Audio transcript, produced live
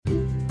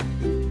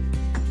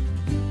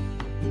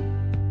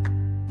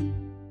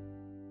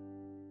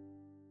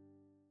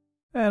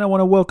And I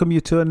want to welcome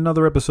you to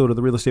another episode of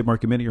the Real Estate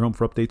Market Minute, your home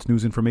for updates,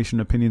 news, information,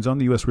 and opinions on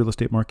the U.S. real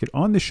estate market.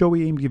 On this show,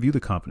 we aim to give you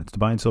the confidence to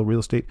buy and sell real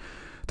estate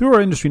through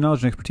our industry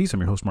knowledge and expertise. I'm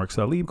your host, Mark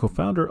Salib,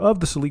 co-founder of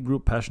the Salib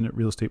Group, passionate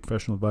real estate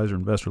professional, advisor,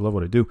 investor. Love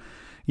what I do.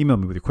 Email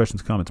me with your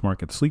questions, comments,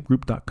 mark at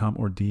thesalibgroup.com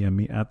or DM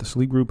me at the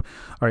Salib Group.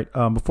 All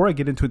right, before I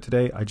get into it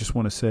today, I just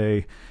want to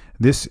say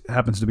this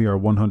happens to be our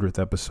 100th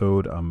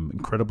episode. I'm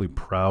incredibly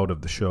proud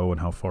of the show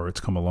and how far it's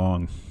come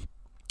along.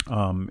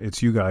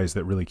 It's you guys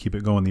that really keep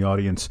it going, the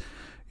audience.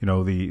 You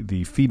know,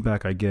 the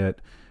feedback I get,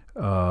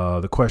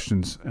 the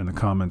questions and the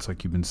comments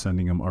like you've been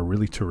sending them are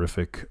really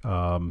terrific.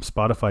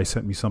 Spotify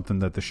sent me something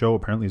that the show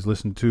apparently is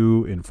listened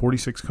to in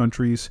 46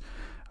 countries,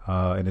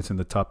 and it's in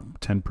the top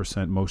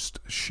 10% most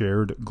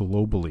shared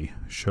globally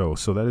show.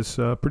 So that is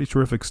pretty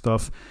terrific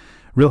stuff.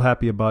 Real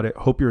happy about it.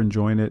 Hope you're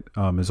enjoying it.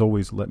 As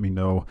always, let me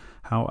know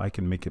how I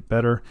can make it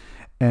better.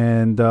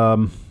 And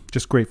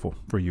just grateful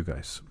for you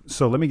guys.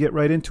 So let me get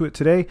right into it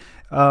today.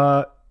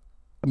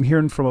 I'm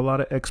hearing from a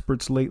lot of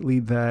experts lately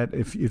that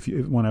if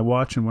when I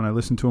watch and when I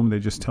listen to them, they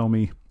just tell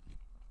me,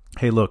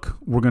 hey, look,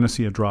 we're going to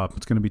see a drop.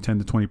 It's going to be 10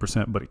 to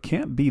 20%, but it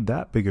can't be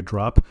that big a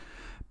drop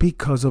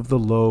because of the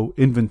low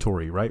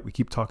inventory, right? We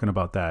keep talking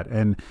about that.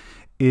 And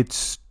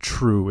it's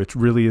true. It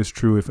really is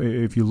true.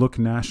 If you look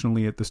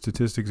nationally at the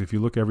statistics, if you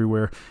look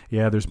everywhere,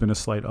 yeah, there's been a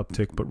slight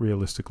uptick, but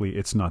realistically,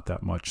 it's not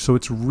that much. So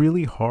it's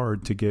really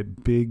hard to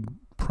get big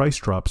price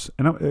drops,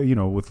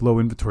 and with low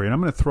inventory. And I'm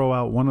going to throw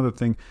out one other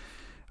thing.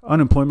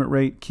 Unemployment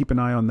rate, keep an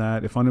eye on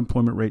that. If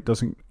unemployment rate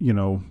doesn't,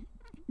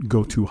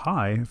 go too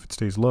high, if it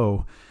stays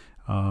low,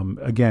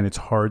 again, it's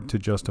hard to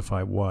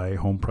justify why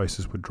home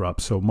prices would drop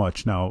so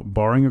much. Now,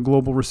 barring a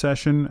global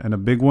recession and a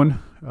big one,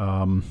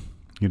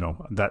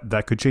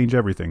 that could change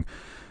everything.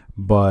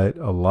 But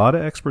a lot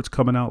of experts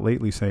coming out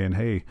lately saying,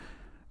 hey,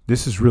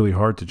 this is really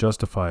hard to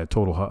justify a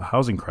total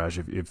housing crash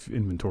if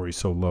inventory is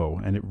so low.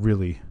 And it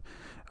really,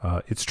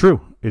 it's true.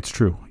 It's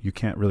true. You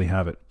can't really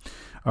have it.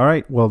 All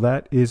right, well,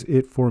 that is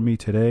it for me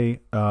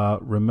today.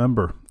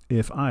 Remember,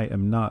 if I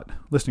am not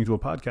listening to a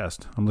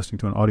podcast, I'm listening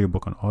to an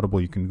audiobook on Audible.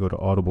 You can go to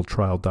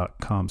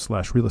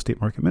audibletrial.com/real estate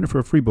market minute for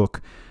a free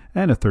book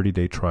and a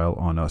 30-day trial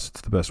on us.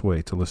 It's the best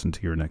way to listen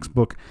to your next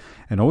book.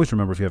 And always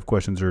remember, if you have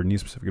questions or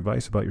need specific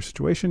advice about your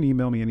situation,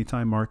 email me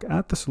anytime, Mark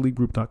at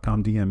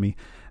thesalibgroup.com, DM me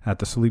at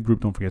the Salib Group.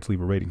 Don't forget to leave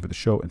a rating for the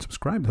show and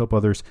subscribe to help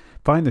others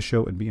find the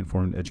show and be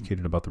informed and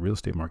educated about the real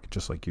estate market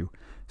just like you.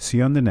 See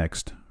you on the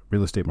next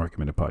Real Estate Market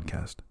Minute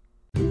podcast.